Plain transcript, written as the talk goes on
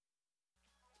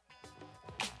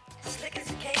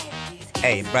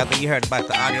Hey, brother, you heard about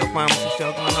the audio pharmacy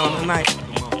show going on tonight?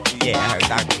 Yeah, I heard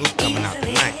Dr.Oop coming out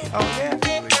tonight. Oh, yeah?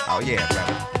 Oh, yeah,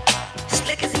 brother.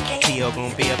 Teao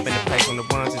gonna be up in the place on the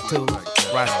ones and twos.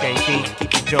 Ross KP,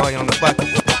 keep your joy on the bucket.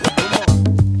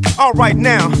 All right,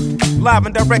 now, live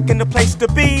and direct in the place to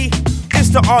be. It's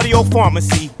the audio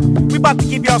pharmacy. We about to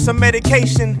give y'all some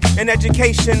medication and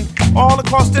education all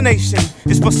across the nation.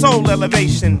 It's for soul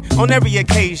elevation on every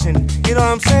occasion. You know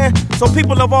what I'm saying? So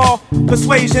people of all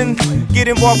persuasion, get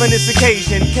involved in this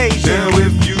occasion. Now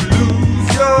if you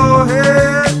lose your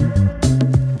head,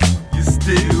 you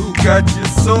still got your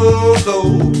soul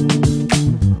though.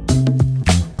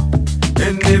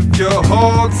 And if your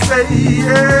heart say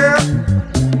yeah,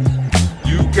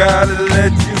 you gotta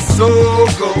let your soul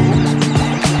go.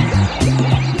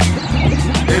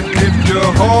 And if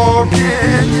your heart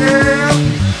can yeah,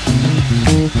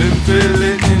 then feel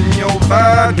it in your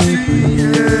body,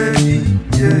 yeah,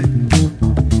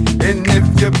 yeah. And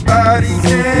if your body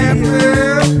can't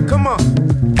feel, come on,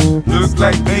 looks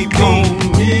like they gon'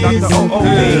 need some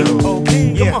help.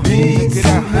 Yeah, Need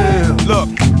some help. Look,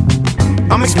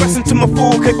 I'm expressing to my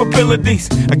full capabilities.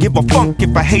 I give a funk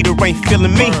if a hater ain't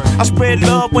feeling me. I spread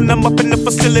love when I'm up in the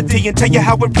facility and tell you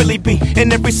how it really be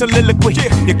in every soliloquy.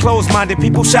 You're closed-minded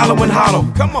people, shallow and hollow.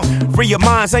 Come on, free your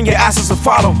minds and your asses will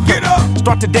follow. Get up.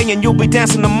 Start today and you'll be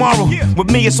dancing tomorrow. With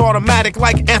me it's automatic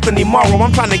like Anthony Morrow.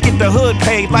 I'm trying to get the hood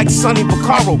paid like Sonny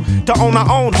Vaccaro. To own our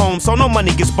own home so no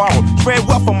money gets borrowed. Spread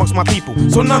wealth amongst my people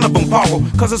so none of them borrow.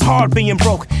 Cause it's hard being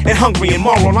broke and hungry and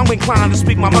moral. I'm inclined to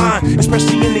speak my mind,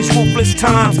 especially in these ruthless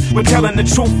times when telling the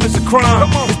truth is a crime.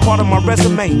 It's part of my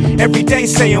resume, every day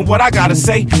saying what I gotta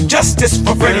say. Justice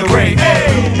for Freddie Gray.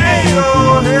 Hey, hey,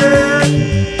 your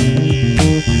head,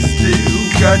 you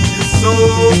still got your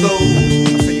soul though.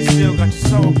 I say you still got your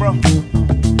soul, bro.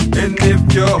 And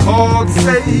if your heart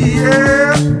say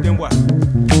yeah, Then what?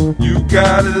 you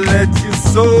gotta let your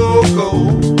soul go.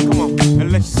 Come on,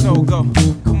 and let your soul go.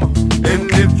 Come on. And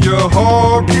if your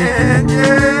heart can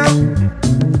yeah,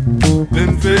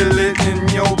 then feel it in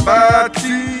your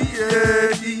body,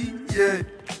 yeah, yeah.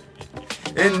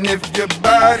 And if your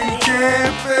body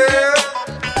can't feel,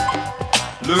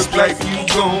 looks like you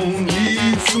gon'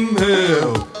 need some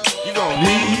help. You gon'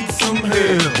 Need some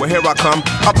help. Well, here I come.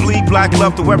 I bleed black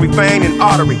love through every vein and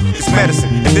artery. It's medicine,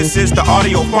 and this is the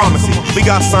audio pharmacy. We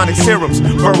got sonic serums,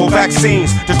 verbal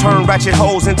vaccines to turn ratchet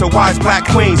hoes into wise black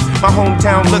queens. My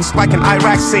hometown looks like an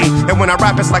Iraq scene, and when I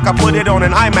rap, it's like I put it on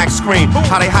an IMAX screen.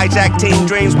 How they hijack teen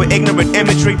dreams with ignorant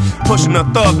imagery, pushing a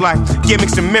thug like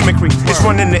gimmicks and mimicry. It's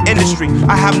running the industry.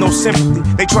 I have no sympathy.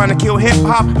 They trying to kill hip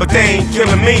hop, but they ain't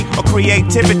killing me or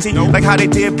creativity, like how they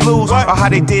did blues or how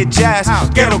they did jazz.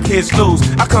 Ghetto kids lose.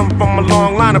 I come from a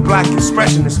long line of black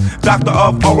expressionists. Doctor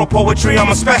of oral poetry, I'm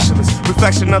a specialist.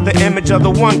 Reflection of the image of the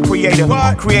one creator.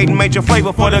 Creating major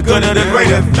flavor for the good of the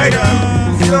greater.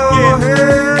 Your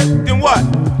head, Then what?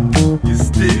 you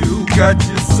still got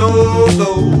your soul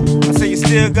though. I say you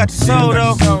still got your soul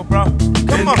though, bro. Come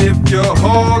And on. if your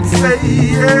heart say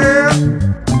yeah,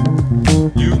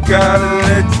 you gotta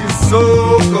let your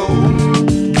soul go.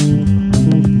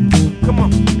 Come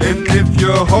on. And if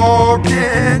your heart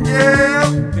can yeah,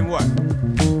 Then what?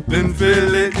 then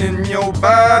feel it in your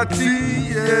body,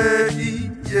 yeah,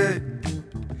 yeah.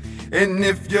 And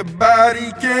if your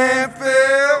body can't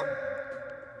feel,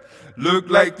 look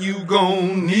like you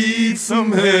gon' need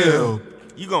some help.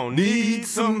 You gon' Need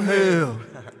some help.